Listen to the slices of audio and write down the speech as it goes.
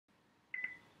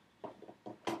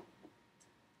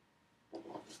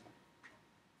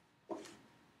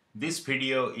This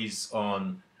video is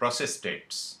on process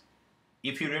states.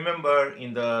 If you remember,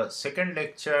 in the second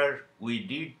lecture we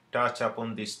did touch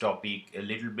upon this topic a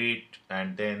little bit,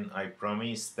 and then I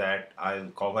promised that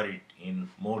I'll cover it in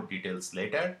more details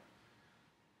later.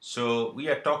 So we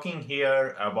are talking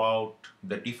here about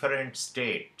the different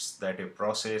states that a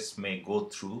process may go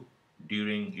through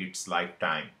during its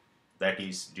lifetime. That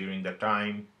is, during the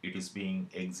time it is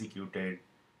being executed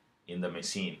in the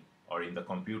machine or in the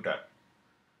computer.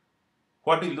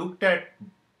 What we looked at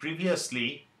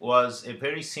previously was a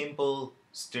very simple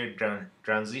state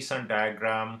transition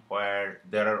diagram where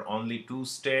there are only two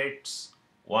states.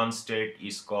 One state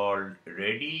is called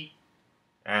ready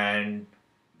and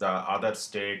the other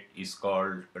state is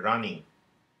called running.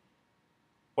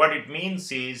 What it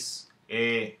means is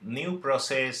a new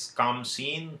process comes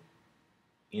in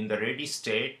the ready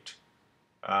state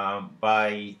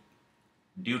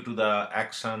due to the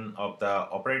action of the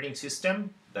operating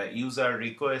system. The user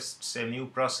requests a new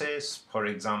process. For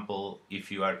example, if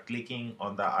you are clicking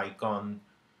on the icon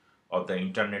of the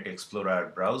Internet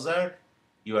Explorer browser,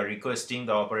 you are requesting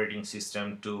the operating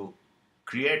system to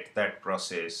create that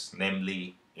process,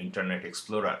 namely Internet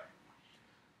Explorer.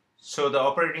 So the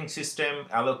operating system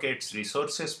allocates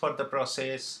resources for the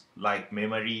process, like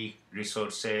memory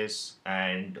resources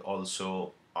and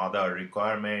also other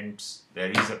requirements.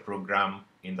 There is a program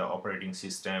in the operating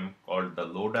system called the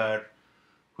loader,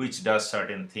 which does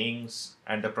certain things,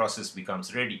 and the process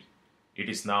becomes ready. It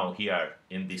is now here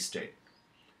in this state.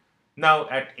 Now,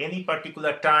 at any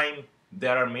particular time,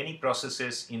 there are many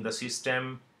processes in the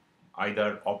system,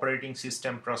 either operating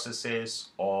system processes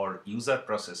or user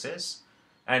processes,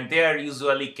 and they are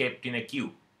usually kept in a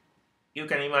queue. You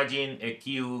can imagine a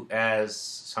queue as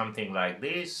something like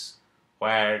this,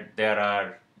 where there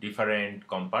are different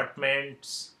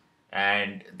compartments,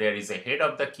 and there is a head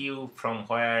of the queue from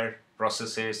where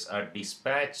processes are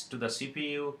dispatched to the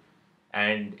CPU,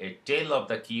 and a tail of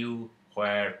the queue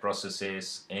where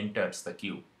processes enters the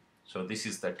queue. So this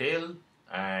is the tail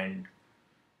and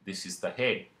this is the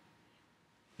head.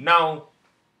 Now,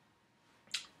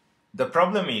 the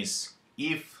problem is,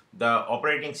 if the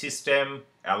operating system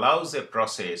allows a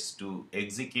process to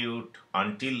execute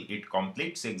until it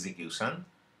completes execution,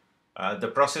 the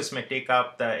process may take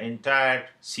up the entire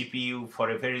CPU for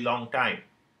a very long time,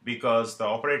 because the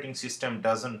operating system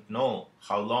doesn't know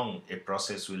how long a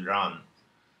process will run.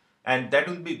 And that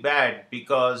will be bad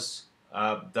because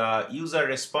the user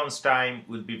response time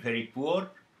will be very poor.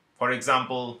 For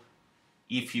example,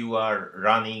 if you are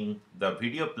running the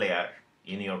video player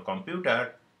in your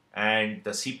computer and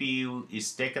the CPU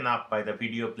is taken up by the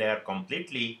video player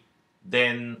completely,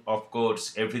 then of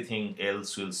course everything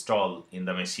else will stall in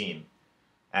the machine.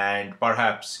 And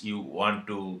perhaps you want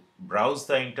to browse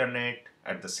the internet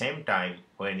at the same time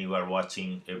when you are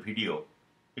watching a video.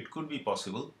 It could be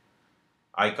possible.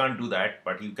 I can't do that,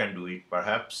 but you can do it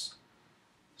perhaps.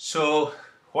 So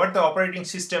what the operating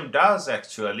system does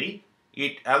actually,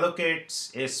 it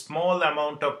allocates a small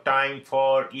amount of time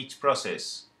for each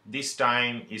process. This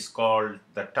time is called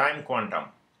the time quantum.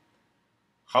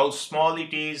 How small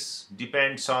it is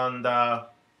depends on the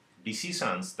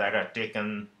decisions that are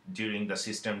taken during the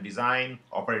system design,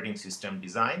 operating system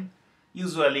design.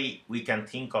 Usually we can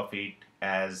think of it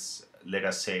as, let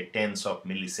us say, tens of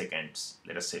milliseconds,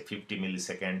 let us say 50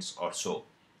 milliseconds or so.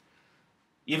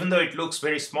 Even though it looks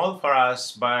very small for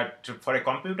us, but for a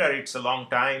computer it's a long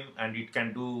time, and it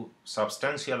can do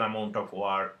substantial amount of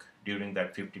work during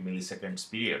that 50 milliseconds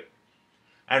period.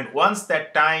 And once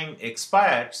that time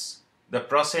expires, the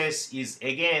process is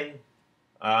again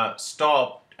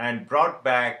stopped and brought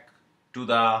back to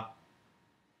the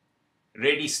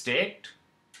ready state.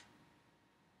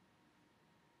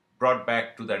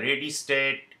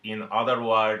 In other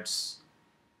words,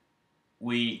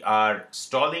 we are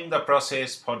stalling the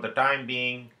process for the time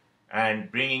being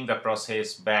and bringing the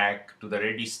process back to the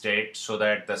ready state so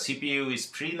that the CPU is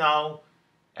free now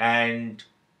and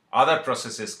other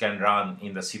processes can run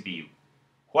in the CPU.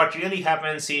 What really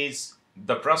happens is,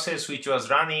 the process which was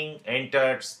running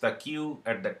enters the queue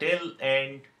at the tail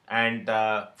end, and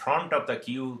the front of the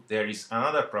queue there is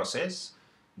another process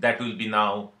that will be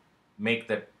now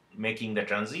making the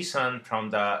transition from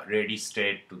the ready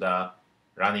state to the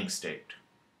running state.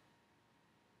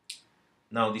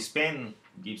 Now this pen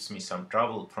gives me some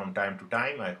trouble from time to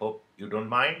time. I hope you don't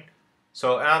mind.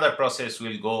 So another process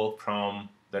will go from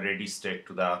the ready state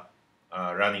to the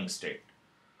running state.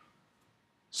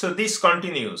 So this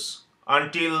continues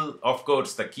until, of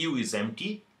course, the queue is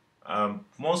empty.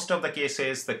 Most of the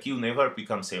cases the queue never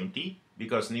becomes empty,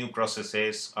 because new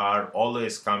processes are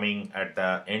always coming at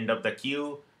the end of the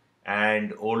queue,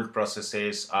 and old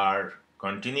processes are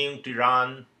continuing to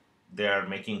run. They are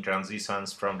making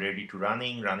transitions from ready to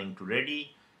running, running to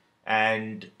ready,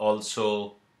 and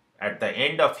also at the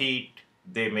end of it,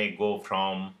 they may go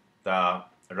from the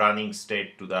running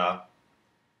state to the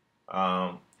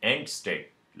end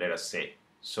state, let us say.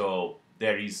 So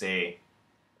there is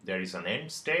an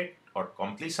end state or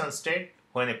completion state.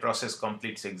 When a process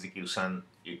completes execution,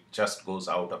 it just goes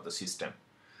out of the system.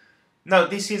 Now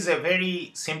this is a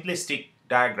very simplistic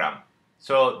diagram.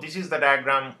 So this is the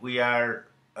diagram we are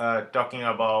talking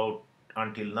about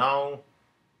until now: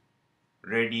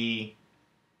 ready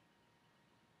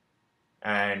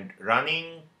and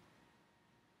running.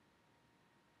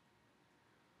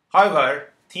 However,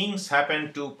 things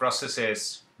happen to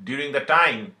processes during the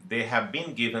time they have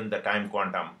been given the time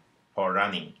quantum for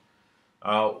running.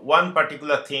 One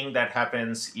particular thing that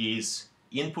happens is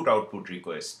input-output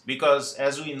request, because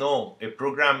as we know, a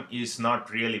program is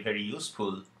not really very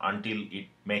useful until it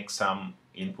makes some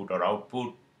input or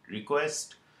output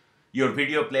request. Your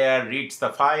video player reads the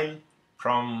file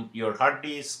from your hard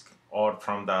disk or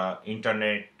from the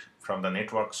internet, from the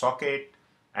network socket,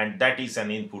 and that is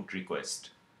an input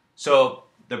request. So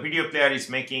the video player is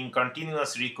making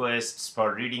continuous requests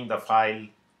for reading the file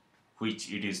which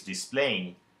it is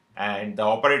displaying, and the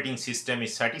operating system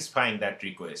is satisfying that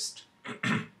request.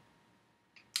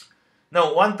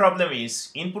 Now, one problem is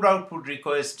input-output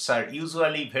requests are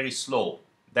usually very slow.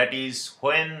 That is,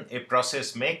 when a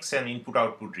process makes an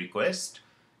input-output request,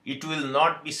 it will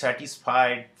not be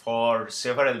satisfied for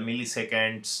several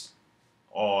milliseconds,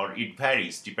 or it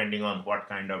varies depending on what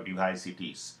kind of device it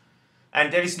is.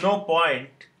 And there is no point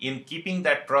in keeping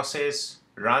that process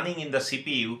running in the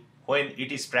CPU when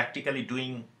it is practically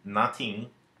doing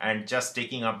nothing and just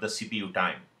taking up the CPU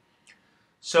time.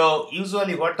 So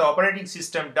usually what the operating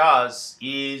system does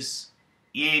is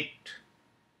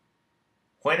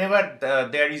whenever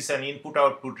there is an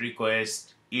input-output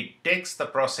request, it takes the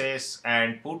process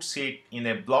and puts it in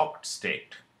a blocked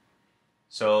state.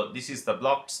 So this is the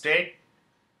blocked state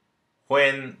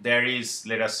when there is,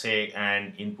 let us say,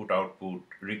 an input-output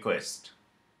request.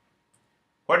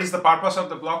 What is the purpose of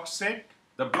the blocked state?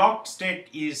 The blocked state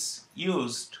is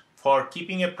used for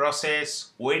keeping a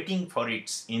process waiting for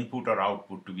its input or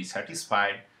output to be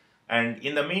satisfied, and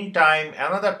in the meantime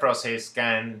another process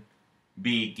can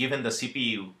be given the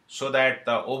CPU so that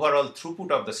the overall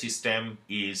throughput of the system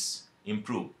is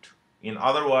improved. In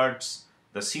other words,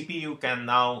 the CPU can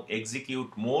now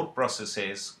execute more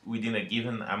processes within a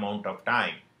given amount of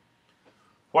time.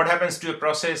 What happens to a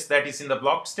process that is in the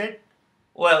blocked state?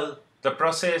 Well, the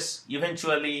process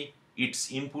eventually,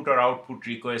 its input or output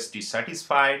request is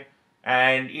satisfied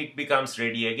and it becomes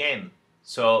ready again.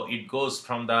 So it goes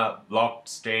from the blocked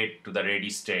state to the ready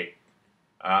state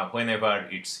whenever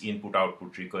its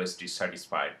input-output request is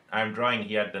satisfied. I am drawing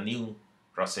here the new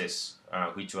process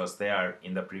which was there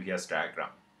in the previous diagram.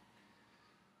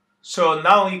 So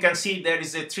now you can see there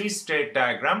is a three-state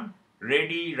diagram: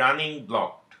 ready, running,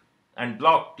 blocked. And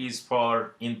blocked is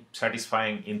for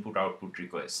satisfying input-output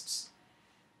requests.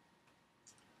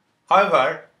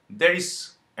 However, there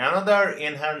is another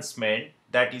enhancement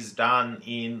that is done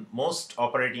in most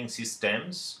operating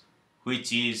systems,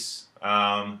 which is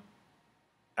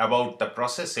about the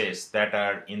processes that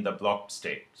are in the blocked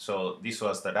state. So this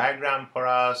was the diagram for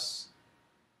us,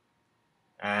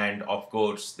 and of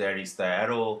course there is the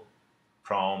arrow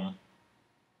from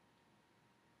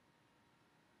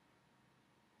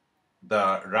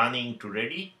the running to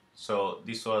ready. So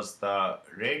this was the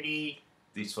ready,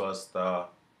 this was the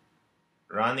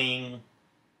running,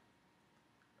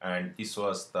 and this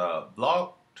was the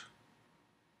blocked.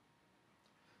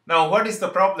 Now, what is the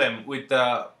problem with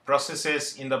the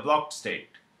processes in the blocked state?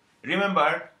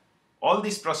 Remember, all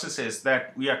these processes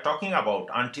that we are talking about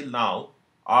until now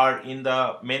are in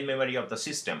the main memory of the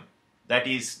system. That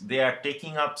is, they are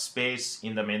taking up space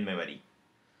in the main memory.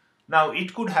 Now,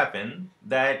 it could happen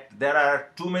that there are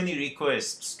too many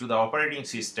requests to the operating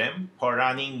system for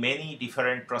running many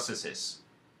different processes.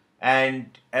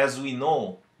 And as we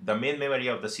know, the main memory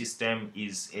of the system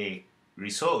is a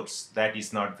resource that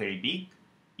is not very big,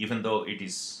 even though it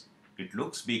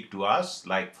looks big to us,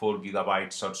 like 4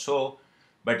 gigabytes or so.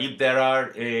 But if there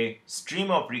are a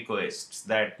stream of requests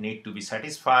that need to be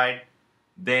satisfied,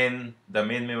 then the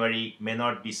main memory may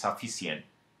not be sufficient.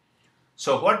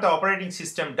 So what the operating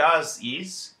system does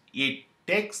is it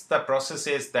takes the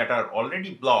processes that are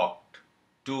already blocked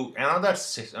to another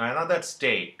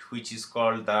state, which is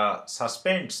called the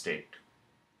suspend state.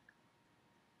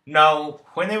 Now,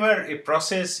 whenever a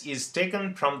process is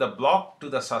taken from the block to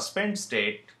the suspend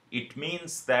state, it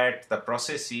means that the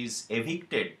process is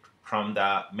evicted from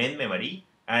the main memory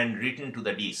and written to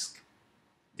the disk.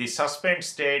 The suspend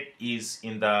state is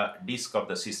in the disk of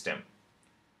the system.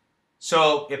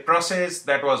 So a process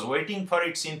that was waiting for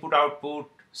its input output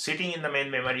sitting in the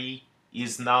main memory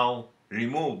is now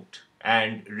removed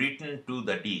and written to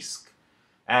the disk.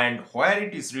 And where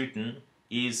it is written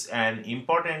is an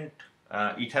important,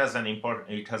 it has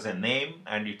a name,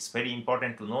 and it's very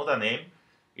important to know the name.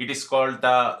 It is called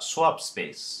the swap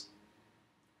space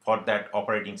for that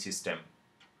operating system.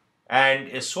 And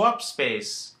a swap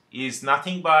space is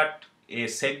nothing but a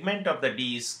segment of the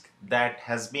disk that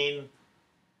has been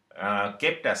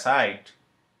kept aside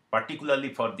particularly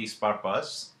for this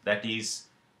purpose, that is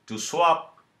to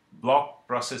swap block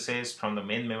processes from the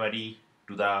main memory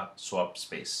to the swap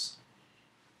space.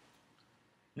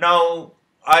 Now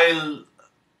I'll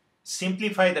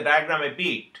simplify the diagram a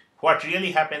bit. What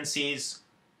really happens is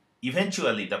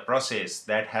eventually the process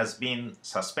that has been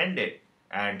suspended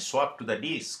and swapped to the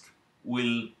disk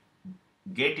will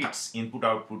get its input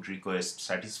output request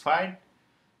satisfied,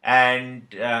 and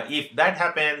if that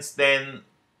happens, then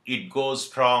it goes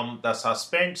from the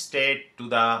suspend state to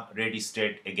the ready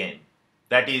state again.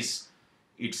 That is,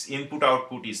 its input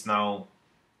output is now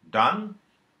done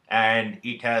and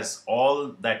it has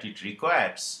all that it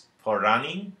requires for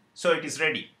running, so it is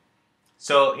ready.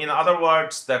 So in other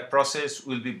words, the process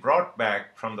will be brought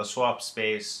back from the swap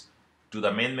space to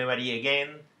the main memory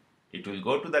again. It will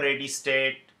go to the ready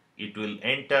state. It will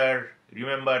enter,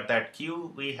 remember that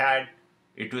queue we had,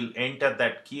 it will enter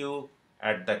that queue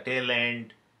at the tail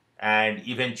end, and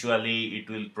eventually it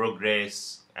will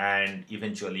progress, and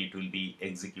eventually it will be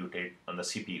executed on the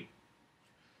CPU.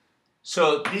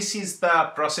 So this is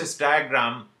the process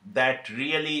diagram that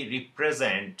really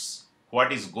represents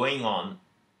what is going on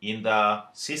in the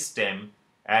system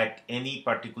at any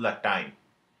particular time.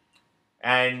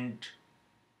 And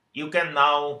you can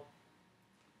now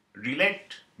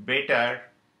relate better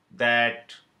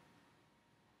that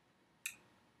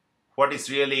what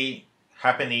is really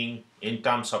happening in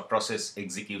terms of process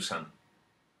execution.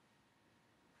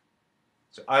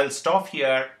 So I'll stop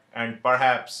here and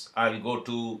perhaps I'll go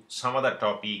to some other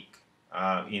topic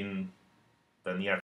in the near